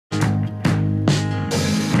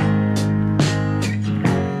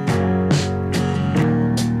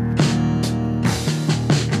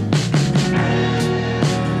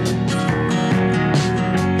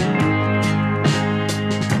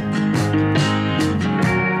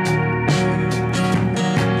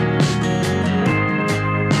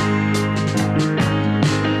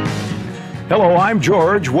Hello, I'm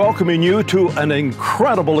George, welcoming you to an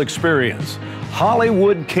incredible experience.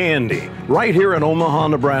 Hollywood Candy, right here in Omaha,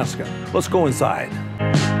 Nebraska. Let's go inside.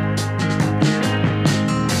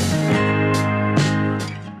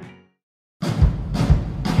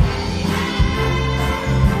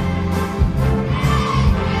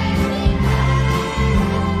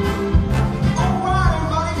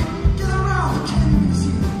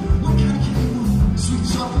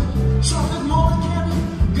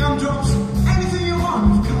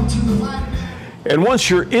 And once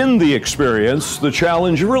you're in the experience, the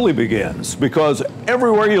challenge really begins, because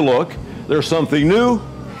everywhere you look, there's something new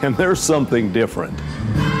and there's something different.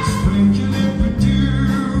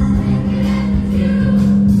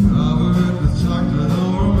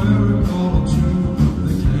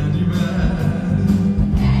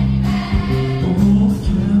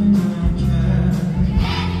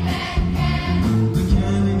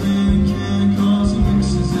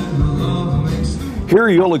 Here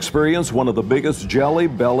you'll experience one of the biggest Jelly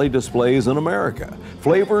Belly displays in America.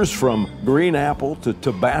 Flavors from green apple to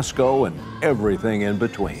Tabasco and everything in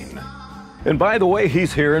between. And by the way,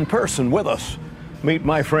 he's here in person with us. Meet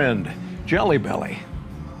my friend, Jelly Belly.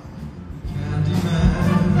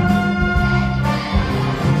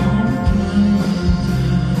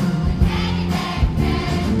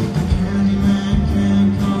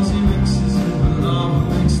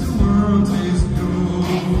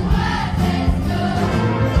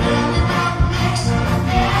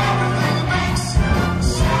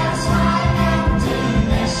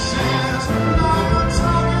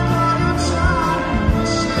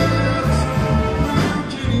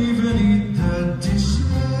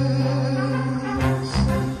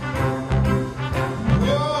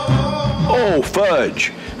 Oh, fudge.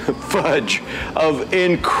 Fudge of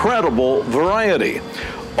incredible variety.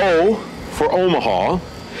 O for Omaha,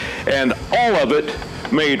 and all of it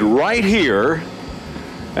made right here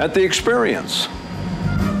at the experience.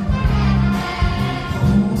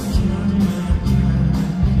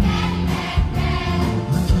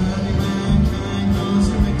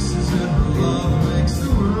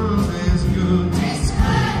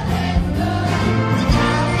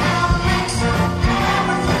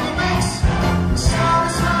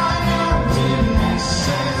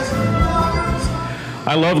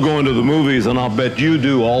 I love going to the movies, and I'll bet you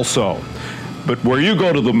do also. But where you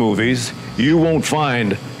go to the movies, you won't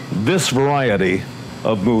find this variety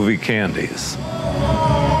of movie candies.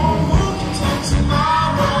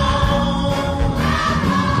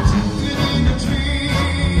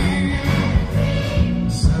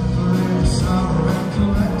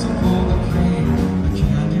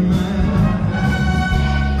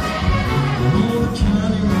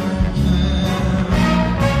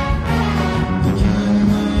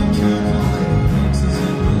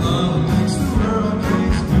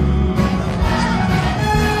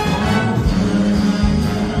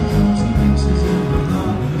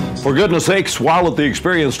 For goodness sakes, while at the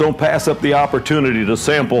experience, don't pass up the opportunity to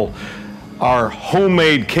sample our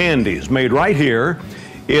homemade candies made right here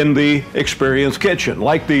in the experience kitchen,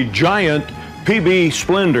 like the giant PB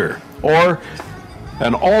Splendor or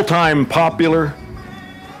an all-time popular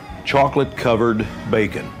chocolate-covered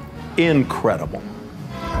bacon. Incredible.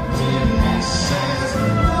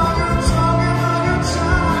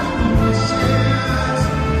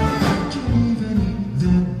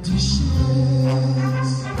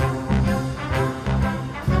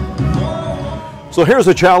 So here's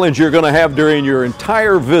a challenge you're going to have during your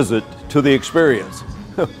entire visit to the experience.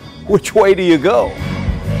 Which way do you go?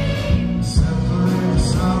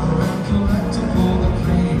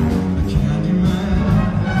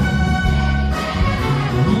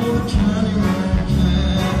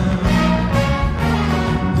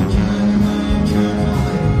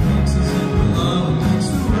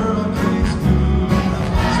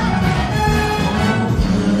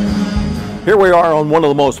 Here we are on one of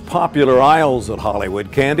the most popular aisles at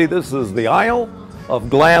Hollywood Candy. This is the aisle of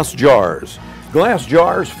glass jars. Glass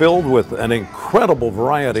jars filled with an incredible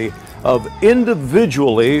variety of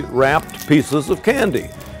individually wrapped pieces of candy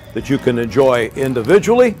that you can enjoy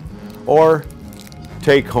individually or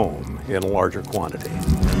take home in a larger quantity.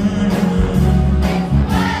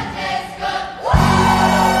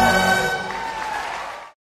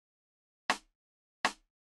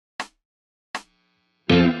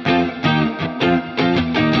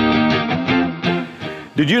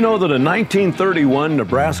 Did you know that in 1931,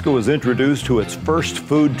 Nebraska was introduced to its first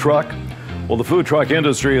food truck? Well, the food truck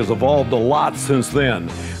industry has evolved a lot since then,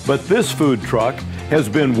 but this food truck has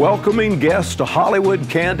been welcoming guests to Hollywood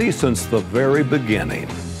Candy since the very beginning.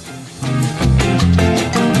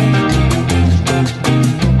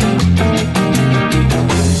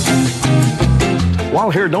 While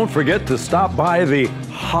here, don't forget to stop by the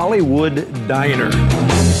Hollywood Diner.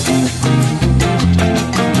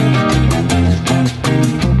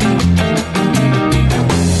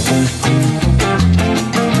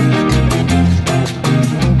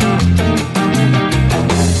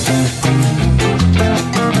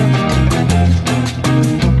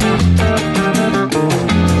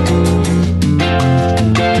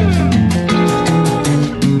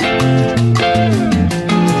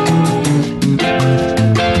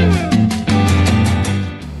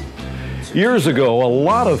 Years ago, a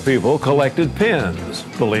lot of people collected pins,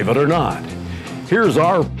 believe it or not. Here's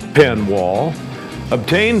our pin wall,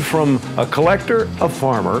 obtained from a collector, a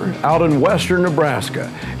farmer, out in western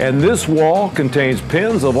Nebraska. And this wall contains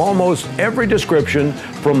pins of almost every description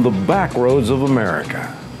from the back roads of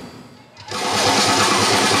America.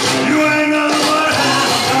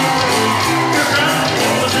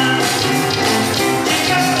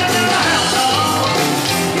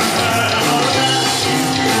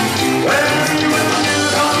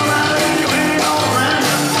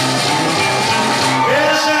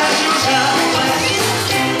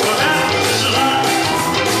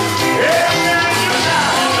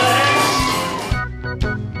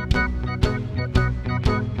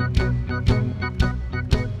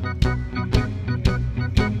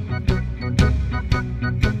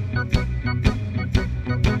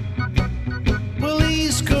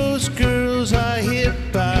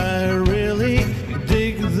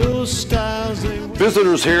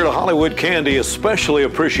 Visitors here to Hollywood Candy especially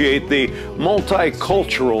appreciate the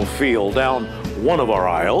multicultural feel down one of our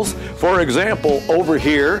aisles. For example, over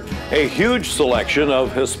here, a huge selection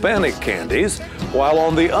of Hispanic candies, while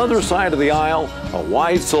on the other side of the aisle, a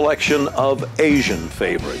wide selection of Asian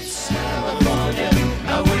favorites.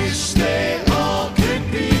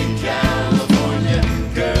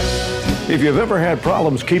 If you've ever had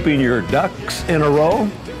problems keeping your ducks in a row,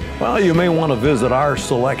 well, you may want to visit our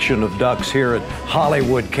selection of ducks here at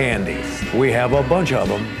Hollywood Candy. We have a bunch of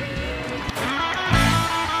them.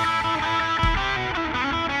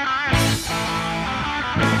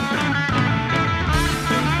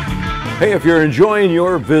 Hey, if you're enjoying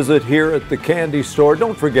your visit here at the candy store,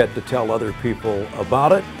 don't forget to tell other people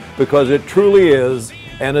about it, because it truly is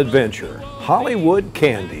an adventure. Hollywood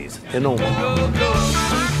Candies in Omaha.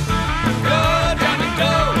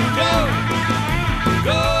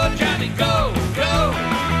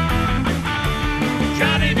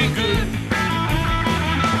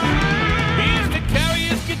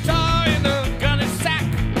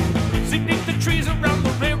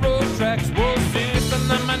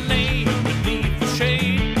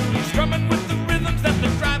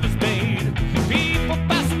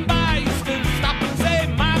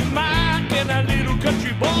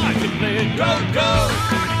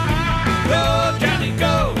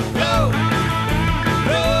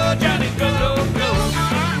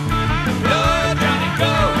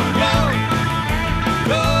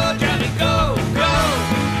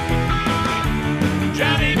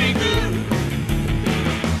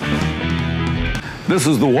 This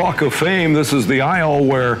is the Walk of Fame. This is the aisle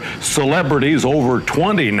where celebrities over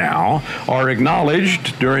 20 now are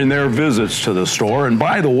acknowledged during their visits to the store. And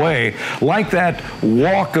by the way, like that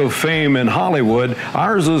Walk of Fame in Hollywood,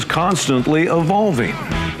 ours is constantly evolving.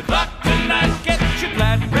 The clock tonight, get your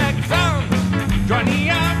glad rags on. Join me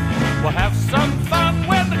out, we'll have some fun.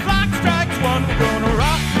 When the clock strikes one, we're gonna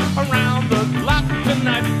rock around the clock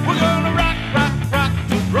tonight. We're gonna rock, rock, rock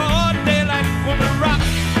till broad daylight. When we rock,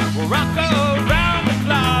 we'll rock around the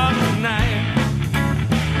clock tonight.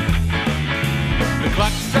 The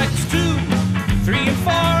clock strikes 2, 3, and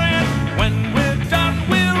 4, and when we're done,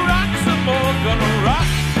 we'll rock some more. Gonna rock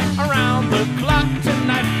around the clock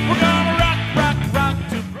tonight. We're gonna rock, rock, rock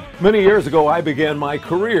till broad. Many years ago, I began my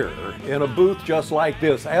career in a booth just like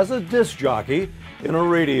this as a disc jockey in a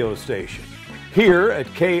radio station. Here at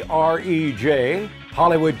KREJ,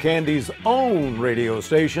 Hollywood Candy's own radio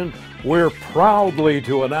station, we're proudly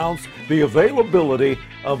to announce the availability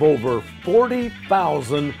of over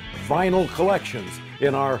 40,000 vinyl collections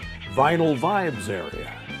in our Vinyl Vibes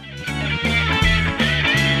area.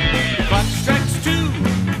 The clock strikes 2,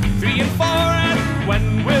 3, and 4, and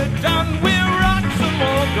when we're done, we'll rock some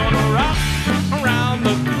more. Gonna rock around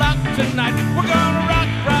the clock tonight. We're gonna rock,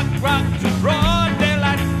 rock, rock till broad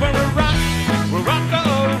daylight. When we rock, we'll rock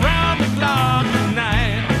around the clock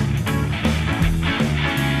tonight.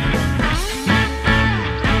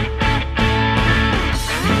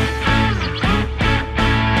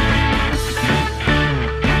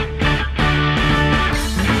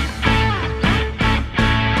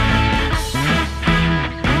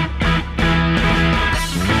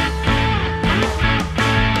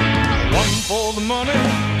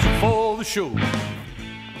 show.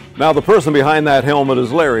 Now, the person behind that helmet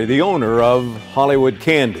is Larry, the owner of Hollywood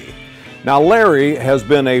Candy. Now, Larry has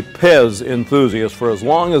been a Pez enthusiast for as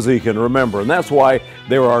long as he can remember, and that's why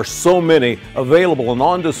there are so many available and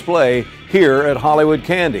on display here at Hollywood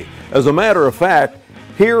Candy. As a matter of fact,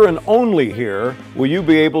 here and only here will you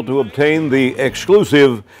be able to obtain the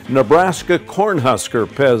exclusive Nebraska Cornhusker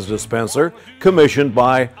Pez dispenser commissioned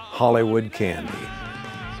by Hollywood Candy.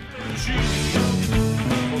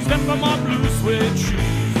 Step on my blue suede shoes.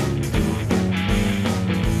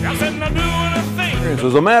 I said, not doing a thing.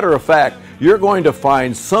 As a matter of fact, you're going to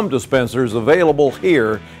find some dispensers available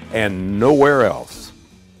here and nowhere else.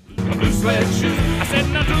 Blue suede shoes. I said,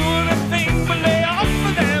 not doing a thing but lay off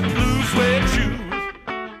of them blue suede shoes.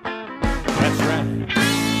 That's right.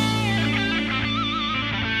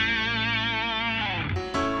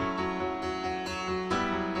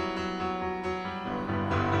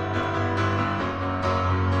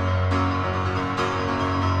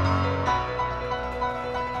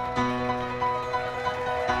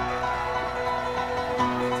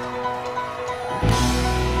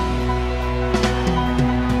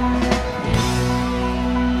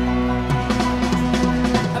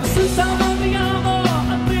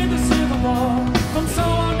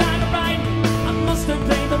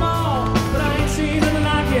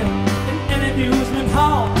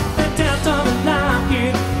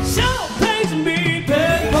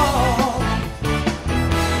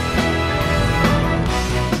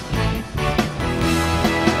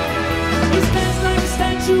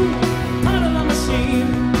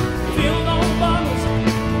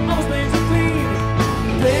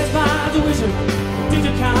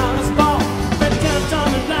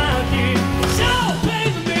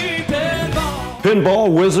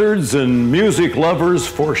 Pinball wizards and music lovers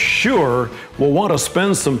for sure will want to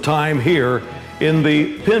spend some time here in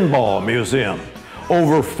the Pinball Museum.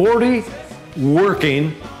 Over 40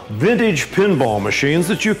 working vintage pinball machines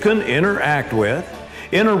that you can interact with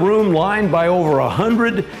in a room lined by over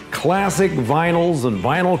 100 classic vinyls and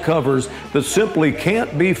vinyl covers that simply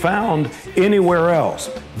can't be found anywhere else.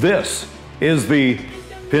 This is the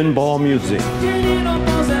Pinball Museum.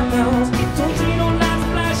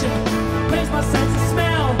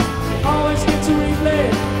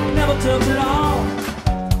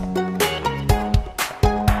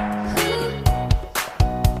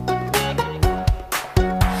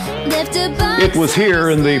 It was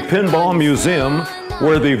here in the Pinball Museum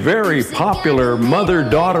where the very popular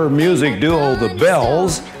mother-daughter music duo, the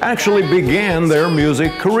Bells, actually began their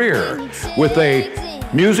music career with a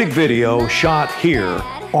music video shot here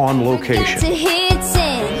on location.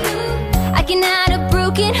 I can hide a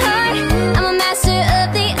broken heart. I'm a master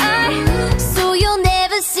of the art, so you'll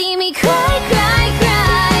never see me cry, cry,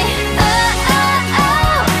 cry.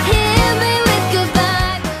 Hit me with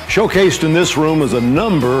goodbye. Showcased in this room is a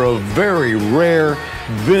number of very rare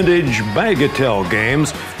vintage bagatelle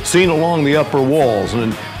games seen along the upper walls.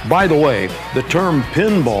 And by the way, the term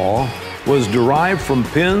pinball was derived from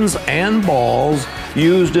pins and balls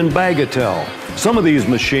used in bagatelle. Some of these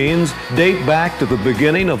machines date back to the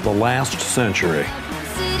beginning of the last century.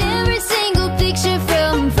 Every single picture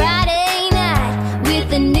from Friday night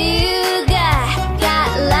with a new guy.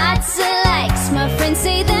 Got lots of likes. My friends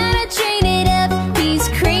say that I train it up. He's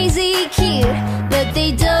crazy cute, but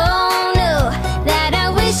they don't know that I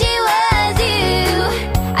wish it was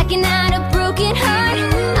you. I can hide a broken heart.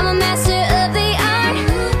 I'm a master of the art,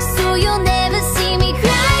 so you'll never see me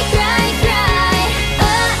cry, cry, cry.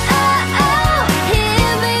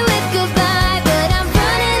 Hit me with goodbye, but I'm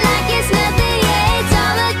running like it's nothing. Yeah, it's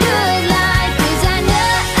all a good lie, 'cause I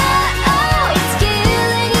know it's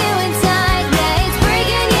killing you inside. Yeah, it's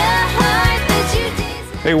breaking your heart that you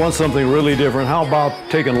did. Hey, want something really different? How about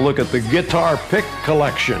taking a look at the guitar pick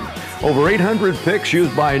collection? Over 800 picks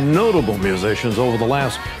used by notable musicians over the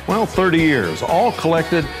last, well, 30 years, all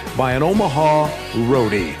collected by an Omaha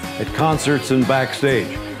roadie at concerts and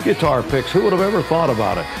backstage. Guitar picks, who would have ever thought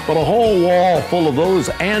about it? But a whole wall full of those,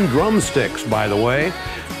 and drumsticks, by the way.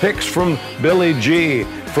 Picks from Billy G,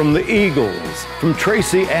 from the Eagles, from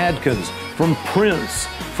Tracy Adkins, from Prince,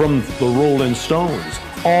 from the Rolling Stones,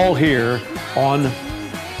 all here on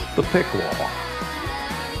the pick wall.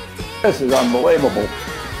 This is unbelievable.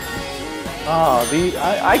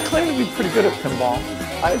 I claim to be pretty good at pinball.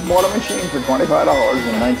 I bought a machine for $25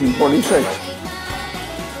 in 1946.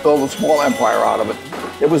 Built a small empire out of it.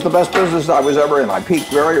 It was the best business I was ever in. I peaked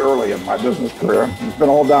very early in my business career. It's been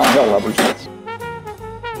all downhill ever since.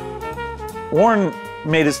 Warren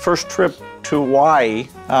made his first trip to Hawaii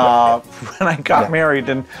when I got married,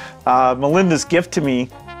 and Melinda's gift to me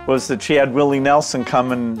was that she had Willie Nelson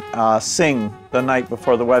come and sing the night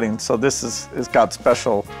before the wedding. So this is got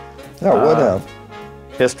special would have.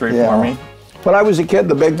 history for me. When I was a kid,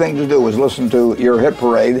 the big thing to do was listen to your hit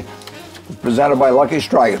parade, presented by Lucky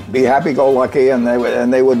Strike. Be Happy Go Lucky, and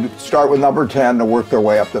they would start with number 10 to work their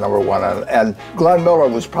way up to number 1. And Glenn Miller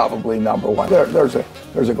was probably number 1. There's a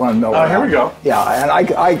Glenn Miller. Oh, here we go. Yeah, and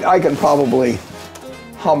I can probably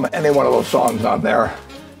hum any one of those songs on there.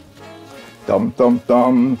 Dum dum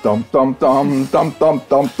dum dum dum dum dum dum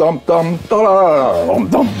dum dum dum dum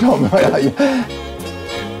dum dum.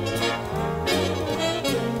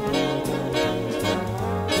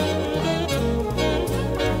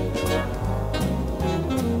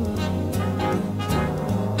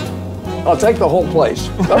 I'll take the whole place.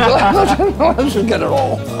 Let's just get it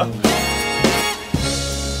all.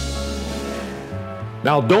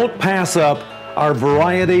 Now, don't pass up our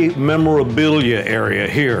variety memorabilia area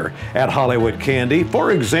here at Hollywood Candy.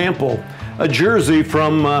 For example, a jersey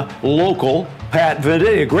from local Pat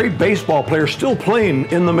Venditti, a great baseball player still playing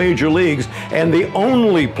in the major leagues, and the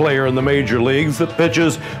only player in the major leagues that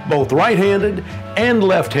pitches both right-handed and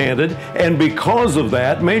left-handed. And because of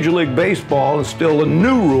that, Major League Baseball is still a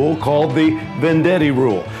new rule called the Venditti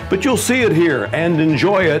rule. But you'll see it here and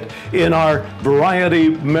enjoy it in our variety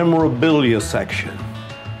memorabilia section.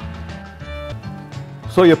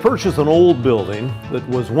 So you purchase an old building that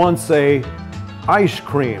was once a ice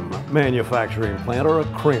cream manufacturing plant or a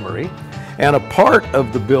creamery, and a part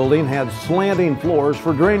of the building had slanting floors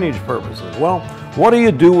for drainage purposes. Well, what do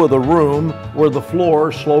you do with a room where the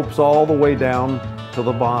floor slopes all the way down to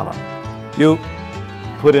the bottom? You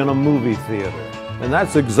put in a movie theater. And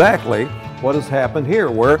that's exactly what has happened here,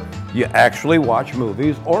 where you actually watch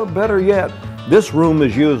movies, or better yet, this room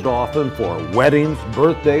is used often for weddings,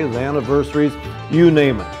 birthdays, anniversaries, you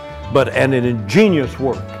name it. But an ingenious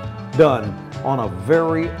work done on a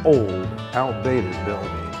very old, outdated building.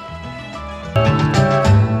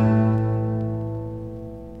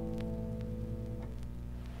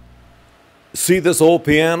 See this old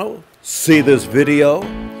piano? See this video?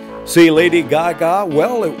 See Lady Gaga?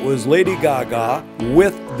 Well, it was Lady Gaga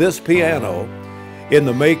with this piano in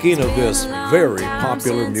the making of this very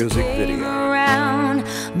popular music video.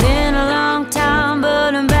 Been a long time,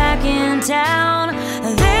 but I'm back in town.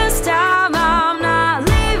 This time I'm not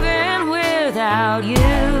leaving without you.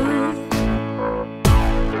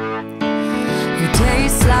 You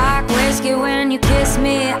taste like whiskey when you kiss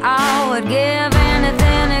me. I would give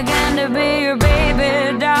anything again to be your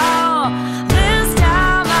baby doll. This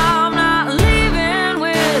time I'm not leaving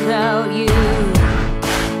without you.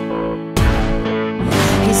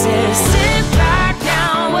 He says, sit back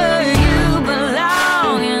down where you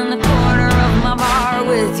belong, in the corner of my bar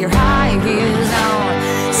with your high heels on.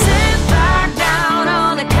 Sit back down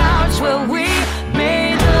on the couch where we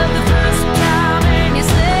made love the first time, and you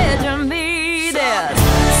said to me, there's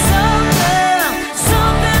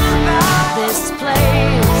something about this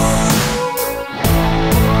place.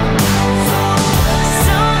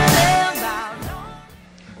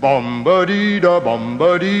 Bum-ba-dee-da,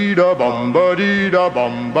 bum-ba-dee-da, bum-ba-dee-da,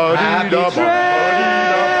 bum-ba-dee-da, bum-ba-dee-da,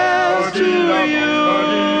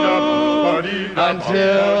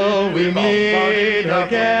 until we meet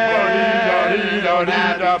again.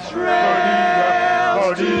 Happy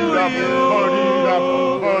trails to you.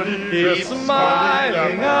 Keep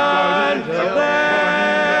smiling until then.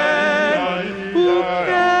 Who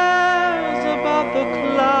cares about the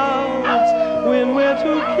clouds when we're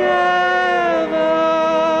together?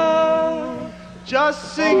 Just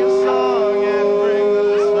sing a song and bring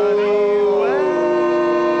the sunny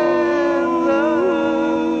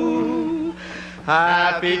weather.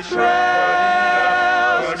 Happy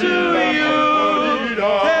trails to you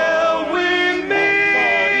till we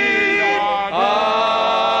meet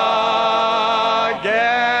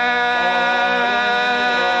again.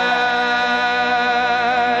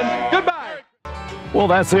 Goodbye. Well,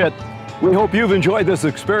 that's it. We hope you've enjoyed this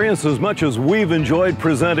experience as much as we've enjoyed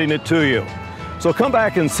presenting it to you. So come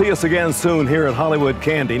back and see us again soon here at Hollywood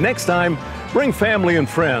Candy. Next time, bring family and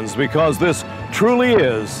friends, because this truly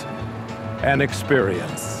is an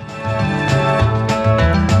experience.